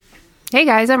Hey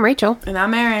guys, I'm Rachel. And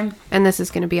I'm Erin. And this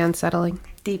is going to be unsettling.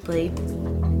 Deeply.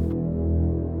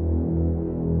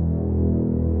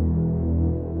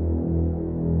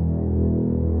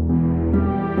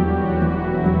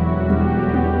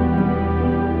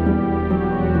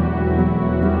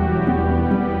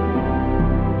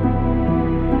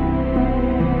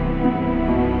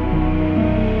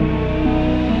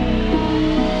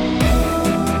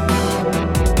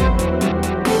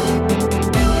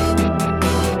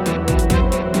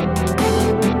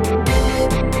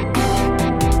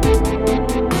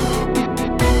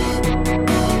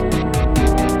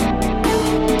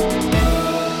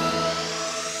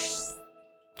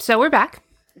 So we're back.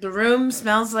 The room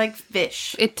smells like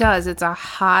fish. It does. It's a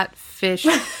hot fish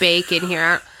bake in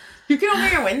here. You can open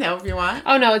your window if you want.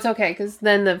 Oh, no, it's okay, because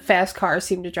then the fast cars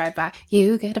seem to drive by.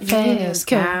 You get a fast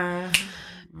car.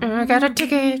 I got a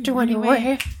ticket to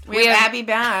anywhere. We have Abby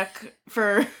back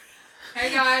for...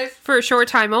 Hey, guys. For a short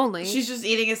time only. She's just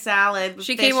eating a salad with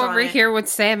She fish came over on it. here with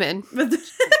salmon.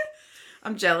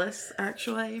 I'm jealous,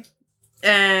 actually.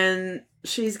 And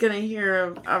she's going to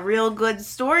hear a real good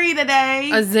story today.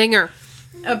 A zinger.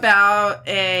 About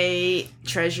a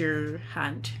treasure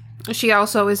hunt. She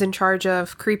also is in charge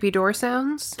of creepy door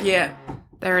sounds. Yeah.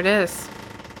 There it is.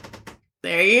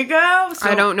 There you go. So,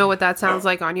 I don't know what that sounds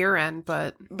like on your end,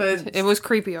 but it was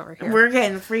creepy over here. We're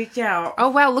getting freaked out. Oh,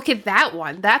 wow, look at that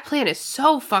one. That plant is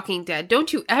so fucking dead.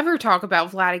 Don't you ever talk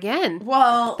about Vlad again.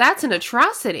 Well, that's an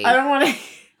atrocity. I don't want to...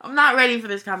 I'm not ready for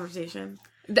this conversation.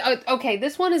 Okay,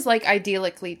 this one is like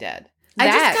idyllically dead. I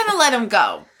just kind of let him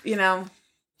go, you know?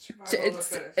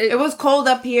 It was cold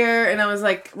up here, and I was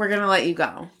like, we're going to let you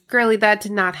go. Girlie, that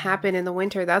did not happen in the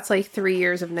winter. That's like 3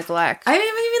 years of neglect. I haven't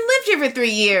even lived here for 3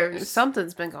 years.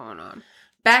 Something's been going on.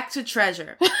 Back to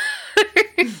treasure.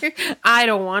 I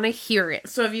don't want to hear it.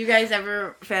 So have you guys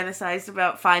ever fantasized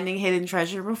about finding hidden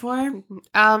treasure before?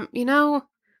 You know,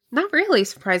 not really,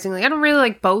 surprisingly. I don't really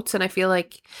like boats, and I feel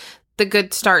like the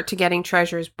good start to getting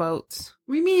treasure is boats.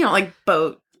 What do you mean you don't like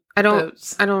boats? I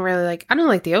don't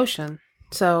like the ocean.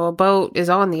 So a boat is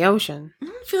on the ocean. I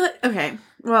don't feel like, okay,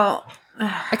 well...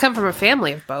 I come from a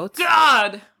family of boats.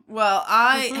 God! Well,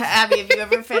 Abby, have you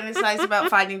ever fantasized about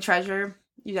finding treasure?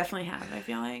 You definitely have, I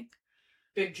feel like.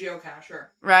 Big geocacher.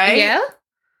 Right? Yeah?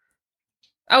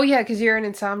 Oh, yeah, because you're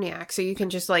an insomniac, so you can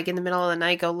just, like, in the middle of the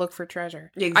night go look for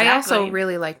treasure. Exactly. I also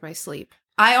really like my sleep.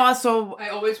 I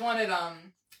always wanted, a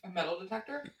metal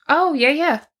detector. Oh,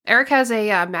 yeah. Eric has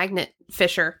a magnet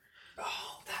fisher.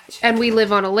 Oh, that too. And we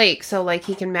live on a lake, so, like,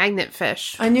 he can magnet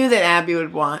fish. I knew that Abby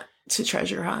would want to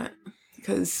treasure hunt.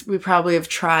 Because we probably have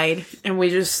tried, and we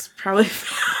just probably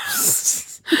found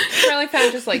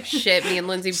just, like, shit me and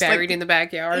Lindsay buried in the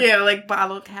backyard. Yeah, like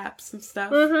bottle caps and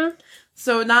stuff. Mm-hmm.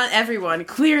 So not everyone,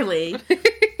 clearly.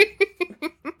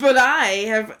 But I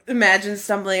have imagined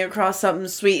stumbling across something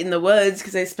sweet in the woods,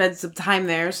 because I spend some time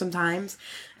there sometimes,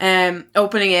 and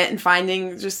opening it and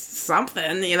finding just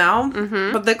something, you know?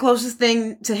 Mm-hmm. But the closest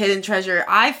thing to hidden treasure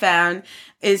I found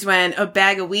is when a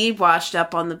bag of weed washed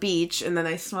up on the beach, and then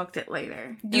I smoked it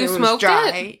later. You smoked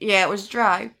it? Yeah, it was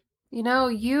dry. You know,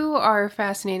 you are a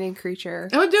fascinating creature.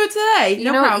 I would do it today.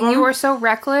 No problem. You are so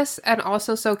reckless and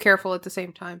also so careful at the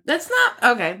same time. That's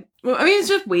not... Okay. Well, I mean, it's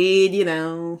just weed, you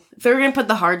know. If they were going to put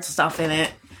the hard stuff in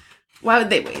it, why would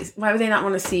they waste... Why would they not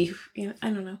want to see... You know, I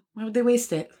don't know. Why would they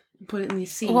waste it? Put it in the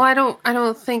sea? Well, I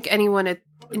don't think anyone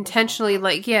intentionally,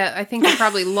 like... Yeah, I think they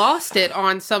probably lost it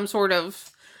on some sort of...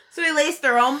 So they laced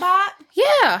their own pot?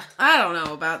 Yeah. I don't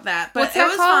know about that, but What's it that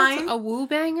was called? fine. A woo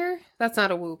banger? That's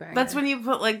not a woo banger. That's when you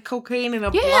put, like, cocaine in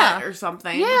a blunt or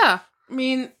something. Yeah. I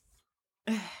mean,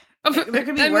 there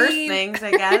could be worse things,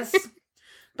 I guess.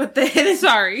 But the hidden...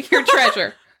 Sorry, your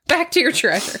treasure. Back to your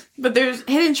treasure. But there's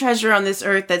hidden treasure on this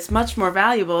earth that's much more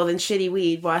valuable than shitty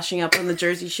weed washing up on the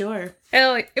Jersey Shore.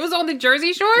 Hell, it was on the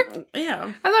Jersey Shore?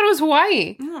 Yeah. I thought it was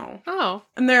Hawaii. No. Oh.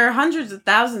 And there are hundreds of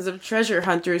thousands of treasure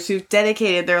hunters who've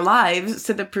dedicated their lives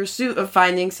to the pursuit of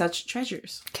finding such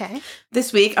treasures. Okay.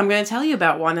 This week, I'm going to tell you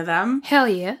about one of them. Hell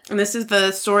yeah. And this is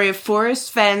the story of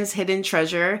Forrest Fenn's hidden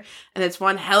treasure. And it's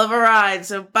one hell of a ride,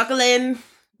 so buckle in.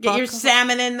 Get your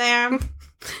salmon in there.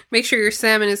 Make sure your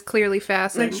salmon is clearly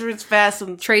fastened. Make sure it's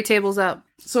fastened. Tray tables up.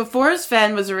 So Forrest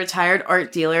Fenn was a retired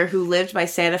art dealer who lived by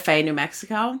Santa Fe, New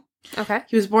Mexico. Okay.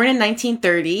 He was born in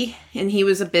 1930, and he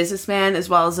was a businessman as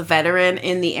well as a veteran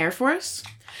in the Air Force.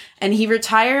 And he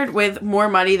retired with more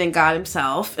money than God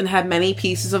himself and had many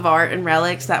pieces of art and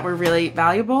relics that were really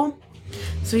valuable.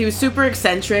 So he was super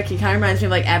eccentric. He kind of reminds me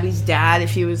of like Abby's dad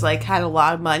if he was like had a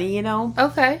lot of money, you know?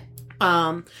 Okay.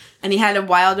 And he had a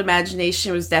wild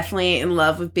imagination, was definitely in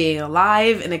love with being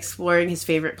alive and exploring his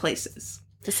favorite places.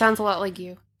 This sounds a lot like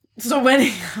you. So when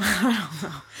he, I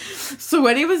don't know. So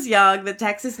when he was young, the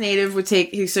Texas native would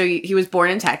take. He was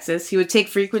born in Texas. He would take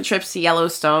frequent trips to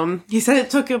Yellowstone. He said it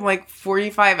took him like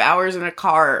 45 hours in a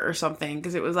car or something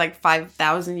because it was like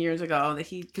 5,000 years ago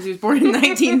because he was born in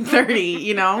 1930.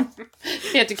 You know,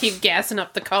 You had to keep gassing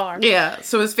up the car. yeah.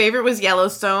 So his favorite was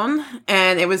Yellowstone,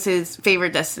 and it was his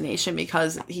favorite destination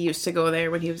because he used to go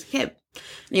there when he was a kid.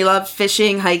 And he loved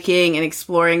fishing, hiking, and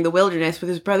exploring the wilderness with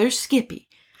his brother Skippy.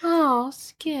 Oh,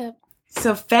 Skip.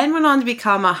 So Fenn went on to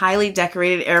become a highly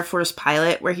decorated Air Force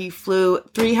pilot where he flew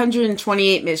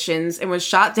 328 missions and was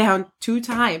shot down 2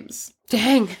 times.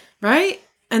 Dang. Right?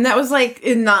 And that was like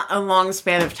in not a long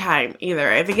span of time either.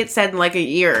 I think it said in like a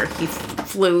year he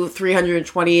flew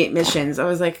 328 missions. I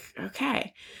was like,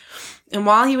 okay. And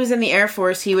while he was in the Air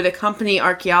Force, he would accompany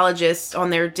archaeologists on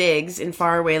their digs in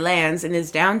faraway lands in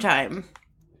his downtime.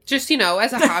 Just,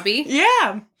 as a hobby.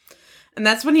 Yeah. And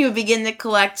that's when he would begin to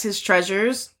collect his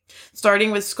treasures,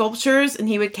 starting with sculptures, and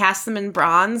he would cast them in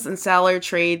bronze and sell or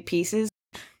trade pieces.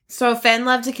 So Fenn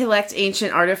loved to collect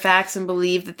ancient artifacts and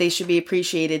believed that they should be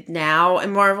appreciated now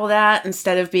and marveled at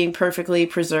instead of being perfectly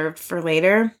preserved for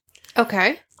later.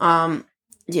 Okay.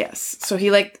 Yes. So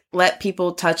he let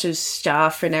people touch his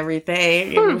stuff and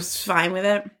everything. And was fine with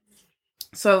it.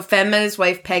 So Fenn met his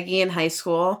wife Peggy in high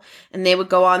school, and they would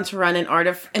go on to run an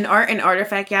art and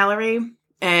artifact gallery.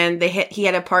 And he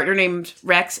had a partner named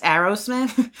Rex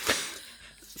Arrowsmith.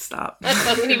 Stop. That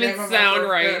doesn't even sound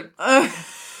right.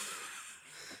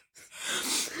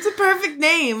 It's a perfect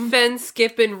name. Fenn,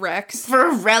 Skip, and Rex. For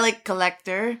a relic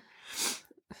collector.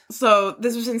 So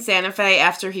this was in Santa Fe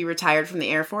after he retired from the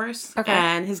Air Force. Okay.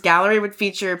 And his gallery would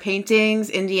feature paintings,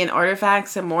 Indian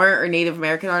artifacts, and more, or Native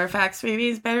American artifacts, maybe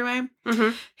is a better way. Mm-hmm.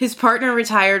 His partner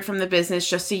retired from the business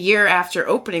just a year after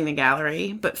opening the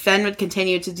gallery, but Fenn would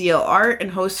continue to deal art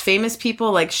and host famous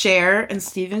people like Cher and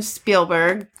Steven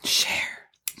Spielberg. Cher.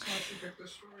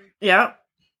 Yep.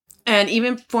 And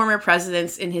even former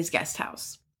presidents in his guest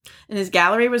house. And his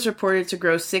gallery was reported to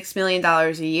gross $6 million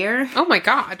a year. Oh my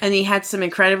God. And he had some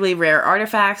incredibly rare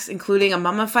artifacts, including a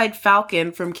mummified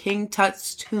falcon from King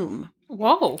Tut's tomb.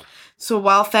 Whoa. So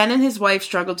while Fenn and his wife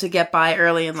struggled to get by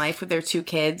early in life with their 2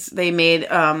 kids,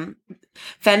 Fenn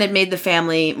had made the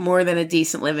family more than a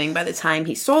decent living by the time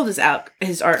he sold his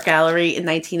art gallery in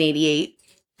 1988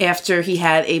 after he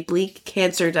had a bleak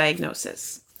cancer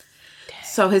diagnosis.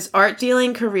 So his art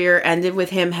dealing career ended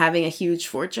with him having a huge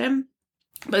fortune.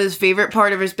 But his favorite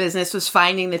part of his business was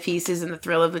finding the pieces and the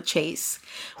thrill of the chase,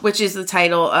 which is the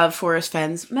title of Forrest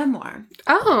Fenn's memoir.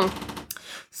 Oh.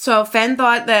 So Fenn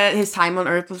thought that his time on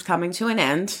Earth was coming to an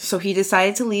end, so he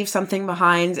decided to leave something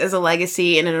behind as a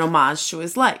legacy and an homage to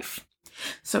his life.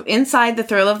 So inside the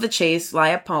thrill of the chase lie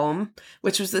a poem,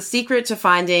 which was the secret to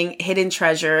finding hidden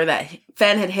treasure that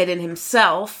Fenn had hidden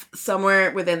himself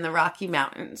somewhere within the Rocky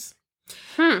Mountains.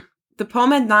 The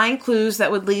poem had 9 clues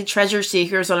that would lead treasure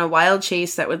seekers on a wild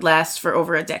chase that would last for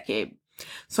over a decade.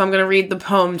 So I'm going to read the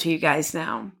poem to you guys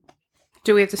now.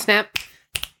 Do we have to snap?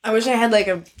 I wish I had like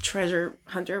a treasure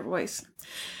hunter voice.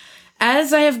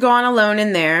 As I have gone alone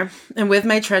in there, and with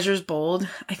my treasures bold,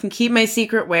 I can keep my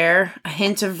secret where, a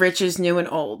hint of riches new and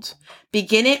old.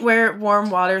 Begin it where warm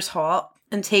waters halt,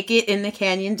 and take it in the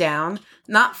canyon down,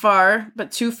 not far,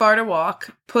 but too far to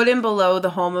walk, put in below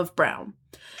the home of Brown.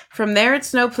 From there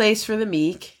it's no place for the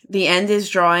meek, the end is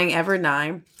drawing ever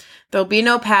nigh. There'll be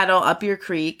no paddle up your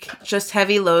creek, just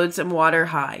heavy loads and water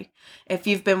high. If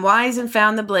you've been wise and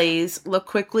found the blaze, look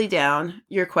quickly down,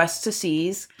 your quest to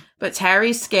seize, but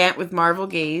tarry scant with marvel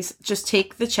gaze, just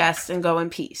take the chest and go in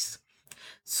peace.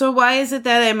 So why is it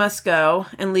that I must go,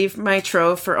 and leave my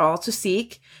trove for all to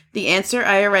seek? The answer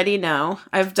I already know,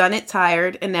 I've done it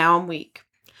tired, and now I'm weak.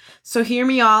 So hear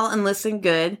me all and listen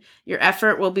good, your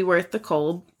effort will be worth the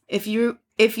cold. If you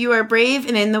are brave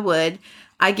and in the wood,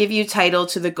 I give you title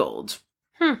to the gold.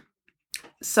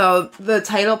 So the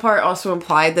title part also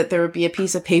implied that there would be a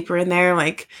piece of paper in there,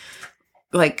 like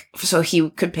so he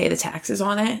could pay the taxes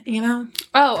on it, you know?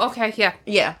 Oh, okay. Yeah.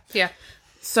 Yeah. Yeah.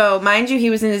 So mind you, he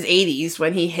was in his 80s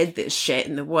when he hid this shit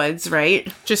in the woods,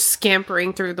 right? Just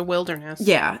scampering through the wilderness.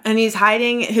 Yeah. And he's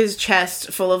hiding his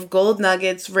chest full of gold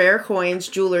nuggets, rare coins,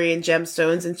 jewelry, and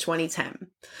gemstones in 2010.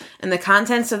 And the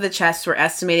contents of the chest were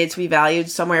estimated to be valued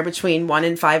somewhere between $1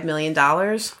 and $5 million.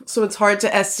 So it's hard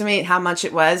to estimate how much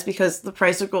it was because the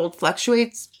price of gold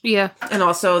fluctuates. Yeah. And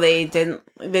also they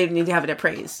need to have it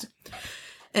appraised.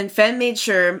 And Fenn made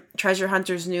sure treasure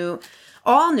hunters knew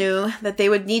that they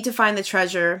would need to find the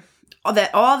treasure,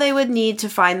 that all they would need to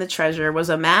find the treasure was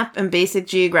a map and basic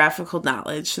geographical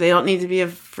knowledge. So they don't need to be a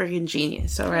freaking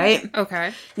genius, all right? Okay.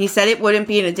 And he said it wouldn't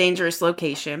be in a dangerous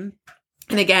location.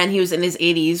 And again, he was in his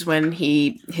 80s when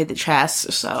he hid the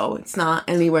chest, so it's not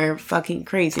anywhere fucking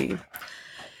crazy.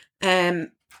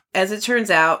 And as it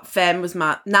turns out, Fenn was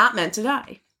not meant to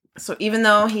die. So even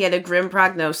though he had a grim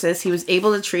prognosis, he was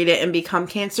able to treat it and become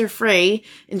cancer-free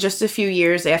in just a few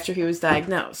years after he was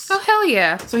diagnosed. Oh, hell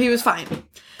yeah. So he was fine.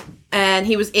 And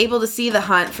he was able to see the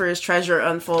hunt for his treasure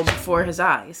unfold before his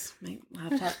eyes. My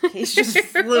laptop case just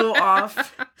flew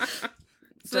off.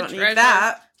 Don't need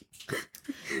that.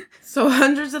 So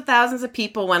hundreds of thousands of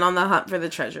people went on the hunt for the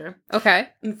treasure. Okay.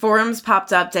 And forums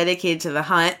popped up dedicated to the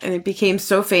hunt, and it became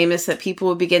so famous that people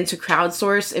would begin to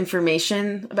crowdsource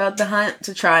information about the hunt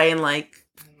to try and,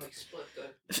 split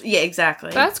the... Yeah,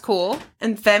 exactly. That's cool.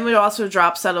 And Fenn would also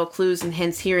drop subtle clues and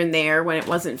hints here and there when it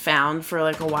wasn't found for,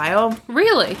 a while.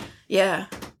 Really? Yeah.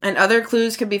 And other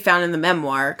clues could be found in the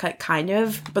memoir, kind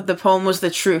of, but the poem was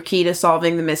the true key to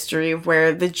solving the mystery of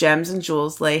where the gems and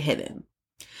jewels lay hidden.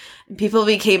 People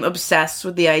became obsessed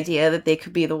with the idea that they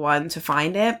could be the one to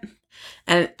find it.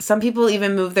 And some people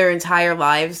even moved their entire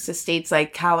lives to states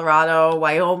like Colorado,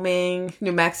 Wyoming,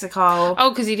 New Mexico. Oh,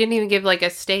 because he didn't even give, a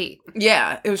state.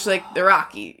 Yeah, it was the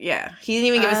Rockies. Yeah, he didn't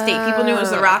even give a state. People knew it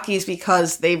was the Rockies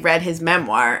because they read his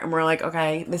memoir and were like,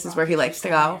 okay, this is where he likes to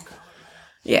go.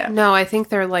 Yeah. No, I think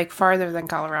they're, farther than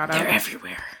Colorado. They're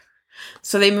everywhere.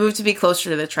 So they moved to be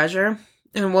closer to the treasure.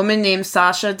 And a woman named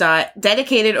Sasha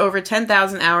dedicated over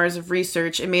 10,000 hours of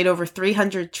research and made over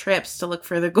 300 trips to look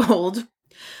for the gold.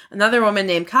 Another woman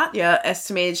named Katya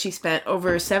estimated she spent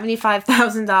over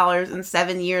 $75,000 in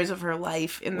 7 years of her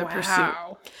life in the pursuit.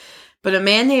 But a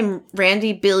man named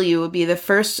Randy Billieu would be the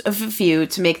first of a few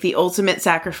to make the ultimate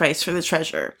sacrifice for the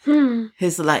treasure.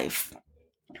 His life.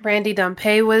 Randy done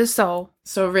pay with his soul.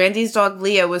 So Randy's dog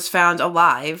Leah was found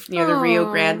alive near the Rio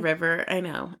Grande River,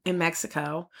 in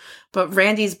Mexico. But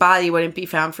Randy's body wouldn't be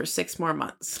found for 6 more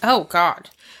months. Oh,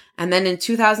 God. And then in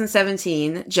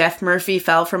 2017, Jeff Murphy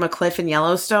fell from a cliff in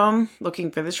Yellowstone looking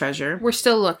for the treasure. We're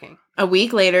still looking. A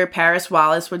week later, Paris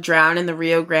Wallace would drown in the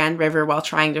Rio Grande River while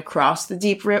trying to cross the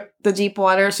deep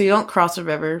water. So you don't cross a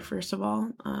river, first of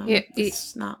all.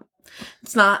 It's not,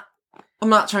 I'm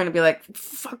not trying to be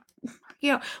fuck.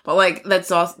 But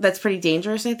that's pretty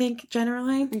dangerous, I think,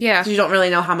 generally. Yeah. You don't really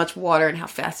know how much water and how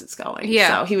fast it's going.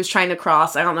 Yeah. So he was trying to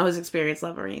cross. I don't know his experience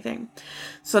level or anything.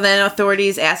 So then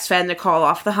authorities asked Fenn to call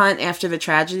off the hunt after the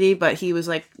tragedy, but he was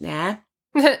like, nah.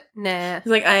 Nah.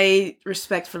 He's like, I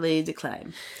respectfully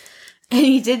decline. And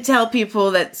he did tell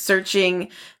people that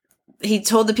he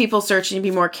told the people searching to be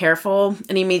more careful,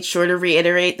 and he made sure to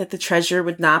reiterate that the treasure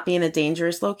would not be in a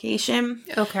dangerous location.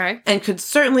 Okay. And could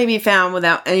certainly be found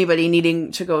without anybody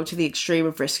needing to go to the extreme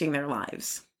of risking their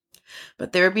lives.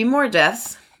 But there would be more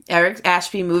deaths. Eric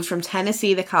Ashby moved from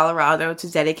Tennessee to Colorado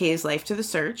to dedicate his life to the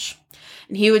search,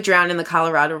 and he would drown in the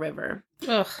Colorado River.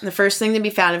 Ugh. And the first thing to be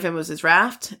found of him was his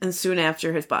raft, and soon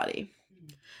after, his body.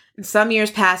 And some years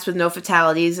passed with no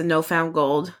fatalities and no found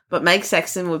gold, but Mike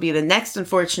Sexton would be the next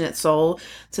unfortunate soul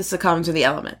to succumb to the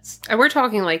elements. And we're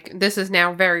talking this is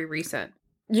now very recent.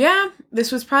 Yeah, this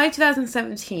was probably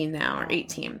 2017 now, or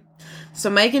 18. So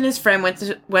Mike and his friend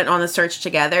went on the search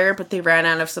together, but they ran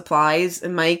out of supplies,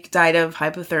 and Mike died of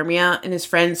hypothermia, and his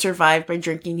friend survived by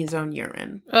drinking his own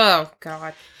urine. Oh,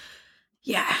 God.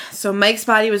 Yeah, so Mike's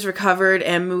body was recovered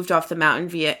and moved off the mountain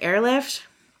via airlift.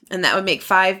 And that would make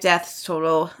 5 deaths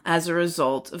total as a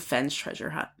result of Fenn's treasure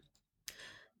hunt.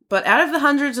 But out of the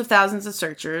hundreds of thousands of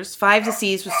searchers, 5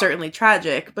 deceased was certainly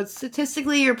tragic, but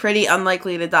statistically you're pretty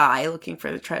unlikely to die looking for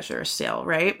the treasure still,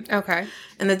 right? Okay.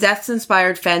 And the deaths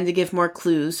inspired Fenn to give more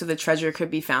clues so the treasure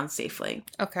could be found safely.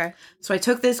 Okay. So I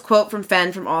took this quote from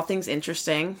Fenn from All Things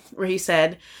Interesting, where he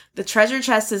said, "The treasure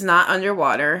chest is not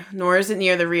underwater, nor is it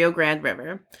near the Rio Grande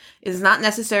River. It is not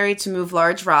necessary to move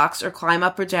large rocks or climb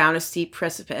up or down a steep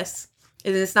precipice.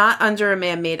 It is not under a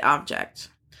man-made object."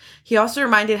 He also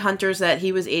reminded hunters that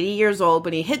he was 80 years old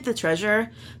when he hid the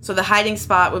treasure, so the hiding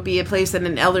spot would be a place that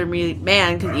an elderly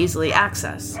man could easily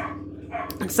access.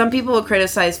 And some people will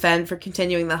criticize Fenn for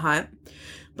continuing the hunt,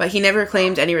 but he never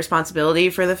claimed any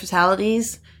responsibility for the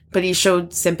fatalities, but he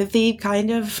showed sympathy, kind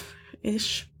of,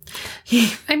 ish.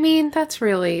 I mean, that's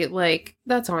really,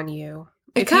 that's on you.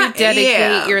 If It you dedicate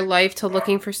yeah. your life to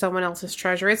looking for someone else's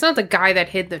treasure, it's not the guy that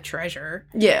hid the treasure.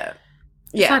 Yeah.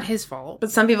 It's not his fault. But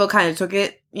some people kind of took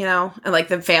it, and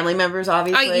the family members,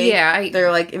 obviously.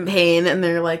 They're in pain, and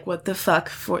they're like, what the fuck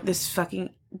for this fucking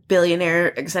billionaire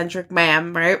eccentric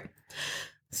man, right?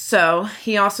 So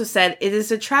he also said, it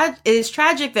is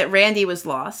tragic that Randy was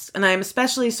lost, and I am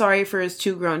especially sorry for his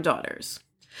 2 grown daughters.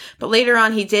 But later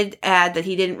on, he did add that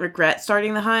he didn't regret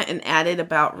starting the hunt and added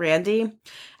about Randy.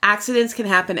 Accidents can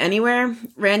happen anywhere.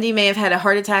 Randy may have had a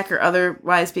heart attack or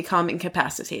otherwise become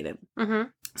incapacitated. Mm-hmm.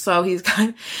 So he's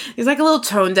like a little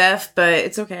tone deaf, but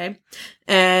it's okay.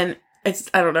 And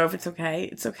I don't know if it's okay.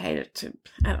 It's okay to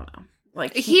I don't know.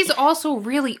 Like he's also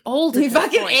really old. He's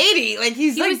fucking 80. Like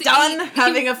he's He like was done 80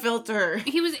 having a filter.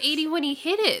 He was 80 when he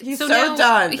hit it. He's so now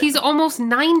done. He's almost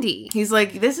 90. He's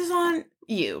like, this is on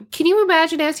you. Can you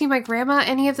imagine asking my grandma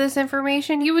any of this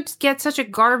information? You would get such a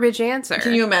garbage answer.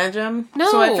 Can you imagine? No.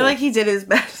 So I feel like he did his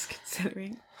best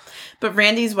considering. But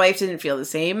Randy's wife didn't feel the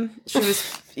same. She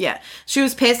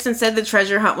was pissed and said the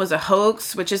treasure hunt was a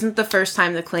hoax, which isn't the first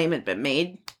time the claim had been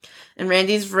made. And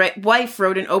Randy's wife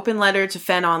wrote an open letter to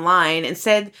Fenn online and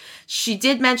said she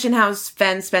did mention how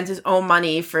Fenn spent his own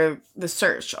money for the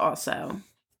search also.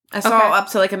 I saw up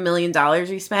to like $1 million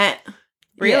he spent.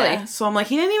 Really? Yeah. So I'm like,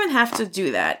 he didn't even have to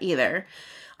do that either.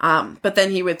 But then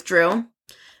he withdrew.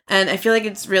 And I feel like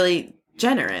it's really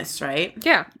generous, right?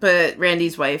 Yeah. But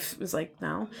Randy's wife was like,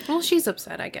 no. Well, she's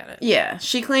upset. I get it. Yeah.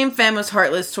 She claimed Fenn was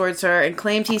heartless towards her and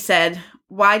claimed he said,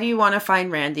 "Why do you want to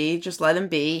find Randy? Just let him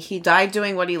be. He died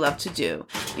doing what he loved to do.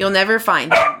 You'll never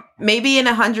find him. Maybe in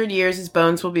 100 years his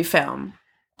bones will be found."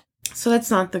 So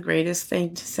that's not the greatest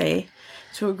thing to say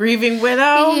to a grieving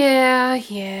widow.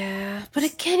 Yeah. But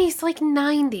again, he's like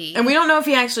 90. And we don't know if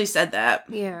he actually said that.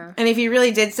 Yeah. And if he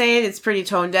really did say it, it's pretty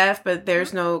tone deaf, but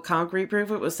there's no concrete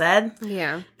proof it was said.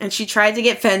 Yeah. And she tried to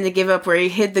get Fenn to give up where he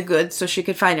hid the goods so she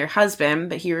could find her husband,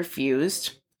 but he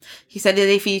refused. He said that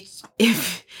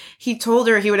if he told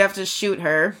her, he would have to shoot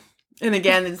her. And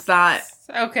again, it's not...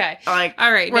 Okay. Like,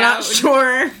 all right. We're not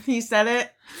sure he said it.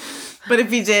 But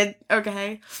if he did,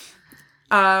 okay.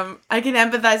 I can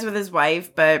empathize with his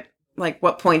wife, but like,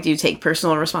 what point do you take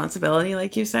personal responsibility,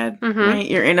 like you said? Mm-hmm. Right?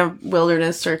 You're in a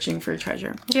wilderness searching for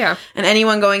treasure. Yeah. And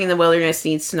anyone going in the wilderness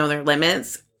needs to know their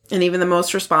limits. And even the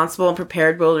most responsible and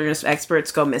prepared wilderness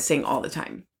experts go missing all the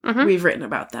time. Mm-hmm. We've written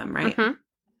about them, right?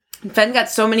 Mm-hmm. Fenn got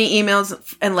so many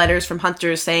emails and letters from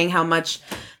hunters saying how much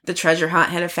the treasure hunt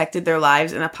had affected their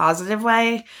lives in a positive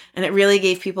way, and it really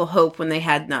gave people hope when they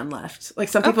had none left. Like,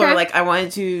 some people were like, I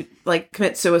wanted to, like,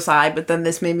 commit suicide, but then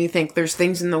this made me think there's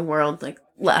things in the world, like,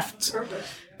 left.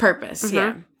 Purpose, mm-hmm.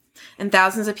 yeah. And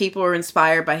thousands of people were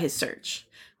inspired by his search.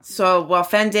 So, while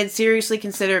Fenn did seriously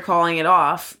consider calling it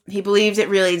off, he believed it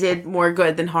really did more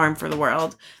good than harm for the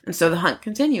world, and so the hunt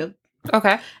continued.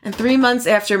 Okay. And 3 months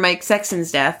after Mike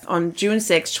Sexton's death, on June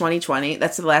 6, 2020,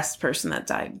 that's the last person that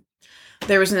died,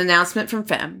 there was an announcement from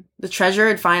Fenn. The treasure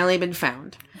had finally been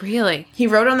found. Really? He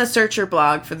wrote on the Searcher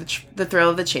blog for the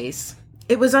thrill of the chase.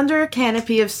 It was under a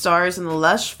canopy of stars in the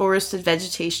lush forested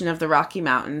vegetation of the Rocky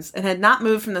Mountains and had not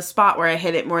moved from the spot where I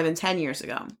hid it more than 10 years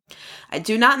ago. I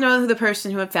do not know the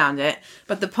person who had found it,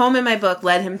 but the poem in my book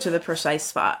led him to the precise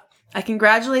spot. I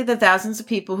congratulate the thousands of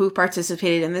people who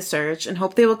participated in the search and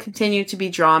hope they will continue to be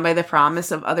drawn by the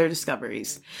promise of other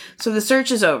discoveries. So the search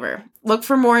is over. Look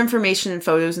for more information and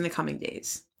photos in the coming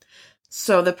days.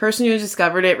 So the person who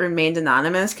discovered it remained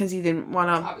anonymous because he didn't want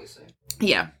to... Obviously.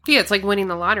 Yeah. Yeah, it's like winning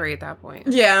the lottery at that point.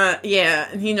 Yeah.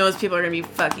 And he knows people are going to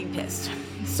be fucking pissed.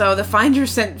 So the finder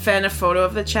sent Fenn a photo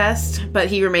of the chest, but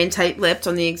he remained tight-lipped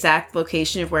on the exact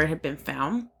location of where it had been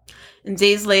found. And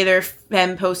days later,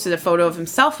 Fenn posted a photo of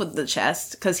himself with the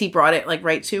chest because he brought it, like,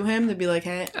 right to him to be like,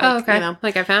 hey. Like, Oh, okay. You know.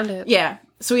 Like, I found it. Yeah.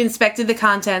 So he inspected the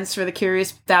contents for the curious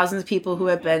thousands of people who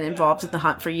had been involved in the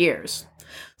hunt for years.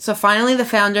 So finally, the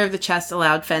founder of the chest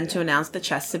allowed Fenn to announce the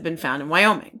chest had been found in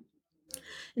Wyoming.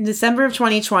 In December of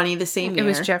 2020, the same year... It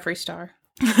was Jeffree Star.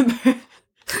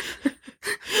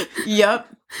 Yep.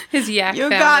 His yak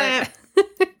You found got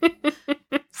it.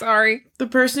 Sorry. The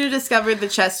person who discovered the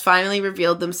chest finally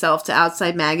revealed themselves to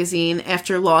Outside Magazine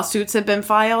after lawsuits had been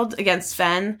filed against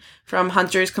Fenn from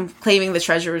hunters claiming the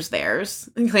treasure was theirs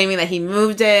and claiming that he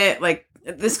moved it. Like,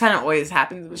 this kind of always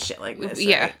happens with shit like this.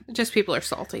 Yeah. Right? Just people are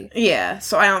salty. Yeah.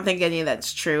 So I don't think any of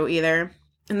that's true either.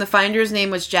 And the finder's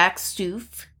name was Jack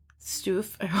Stoof.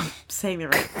 I hope I'm saying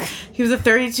it right. He was a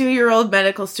 32-year-old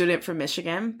medical student from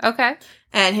Michigan. Okay.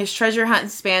 And his treasure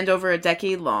hunt spanned over a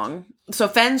decade long. So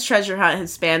Fenn's treasure hunt had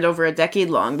spanned over a decade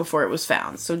long before it was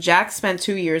found. So Jack spent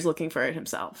 2 years looking for it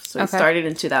himself. So he started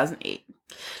in 2008.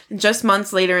 And just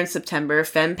months later in September,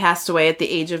 Fenn passed away at the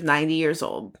age of 90 years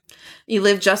old. He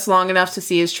lived just long enough to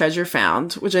see his treasure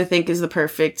found, which I think is the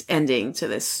perfect ending to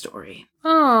this story.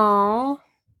 Oh,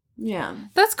 Yeah.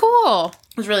 that's cool.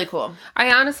 It was really cool.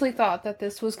 I honestly thought that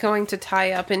this was going to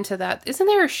tie up into that. Isn't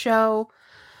there a show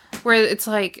where it's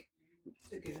like...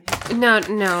 No,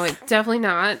 it's definitely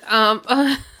not.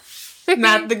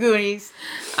 Not the Goonies.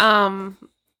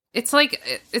 It's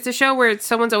like, it's a show where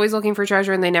someone's always looking for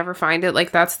treasure and they never find it.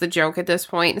 Like, that's the joke at this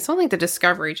point. It's on like the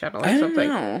Discovery Channel or I don't something.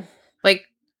 know. Like,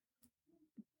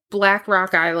 Black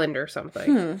Rock Island or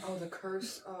something. Oh, the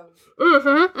curse of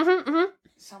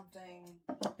something.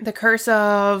 The Curse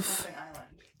of... Something Island.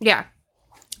 Yeah.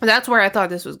 That's where I thought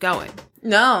this was going.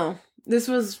 No. This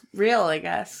was real, I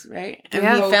guess, right? And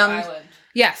Yeah. he Rogue found... Island.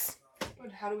 Yes.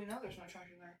 But how do we know there's no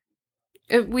treasure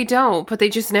there? We don't, but they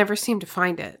just never seem to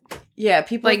find it. Yeah,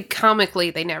 people... Like,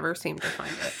 comically, they never seem to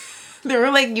find it. There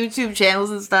were, like, YouTube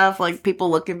channels and stuff, like,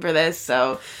 people looking for this,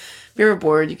 so... If you were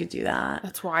bored, you could do that.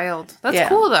 That's wild. That's Yeah.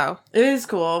 cool, though. It is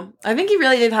cool. I think he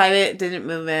really did hide it, didn't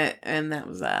move it, and that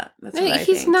was that. That's what I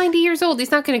He's think. 90 years old.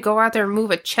 He's not going to go out there and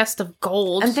move a chest of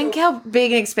gold. And think how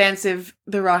big and expansive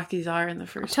the Rockies are in the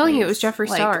first place. I'm telling you, it was Jeffree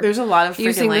Star. There's a lot of freaking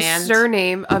using land. the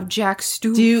surname of Jack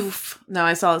Stoof. Doof. No,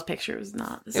 I saw his picture. It was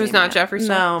not the It was same not man. Jeffree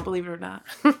Star? No, believe it or not.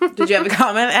 Did you have a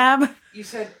comment, Ab? You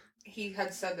said he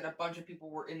had said that a bunch of people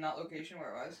were in that location where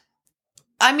it was.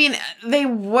 I mean, they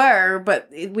were, but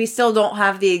we still don't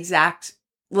have the exact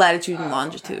latitude and Oh,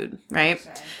 longitude, right?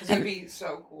 Because it'd be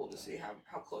so cool to see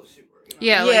how close you were. You know?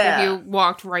 Yeah, like Yeah. if you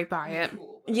walked right by it.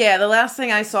 Cool. Yeah, the last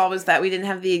thing I saw was that we didn't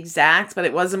have the exact, but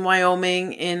it was in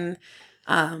Wyoming in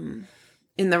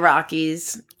the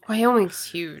Rockies. Wyoming's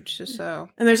huge, so.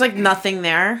 And there's like nothing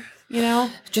there, you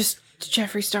know? Just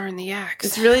Jeffree Star and the axe.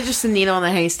 It's really just a needle in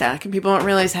the haystack, and people don't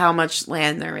realize how much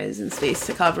land there is and space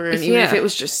to cover. And even if Yeah. it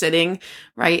was just sitting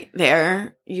right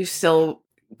there, you still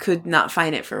could not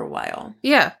find it for a while.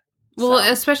 Yeah. Well,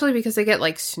 So. especially because they get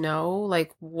like snow,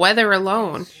 like weather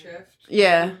alone. Shift.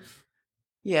 Yeah.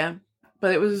 Yeah.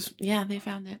 But it was, yeah, they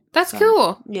found it. That's So,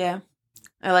 cool. Yeah.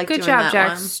 I like Good doing job, that Jack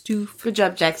one. Stoof. Good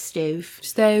job, Jack Stove.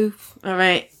 Stove. All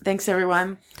right. Thanks,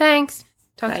 everyone. Thanks.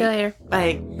 Talk to you Bye. later.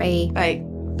 Bye. Bye. Bye.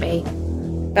 Bye.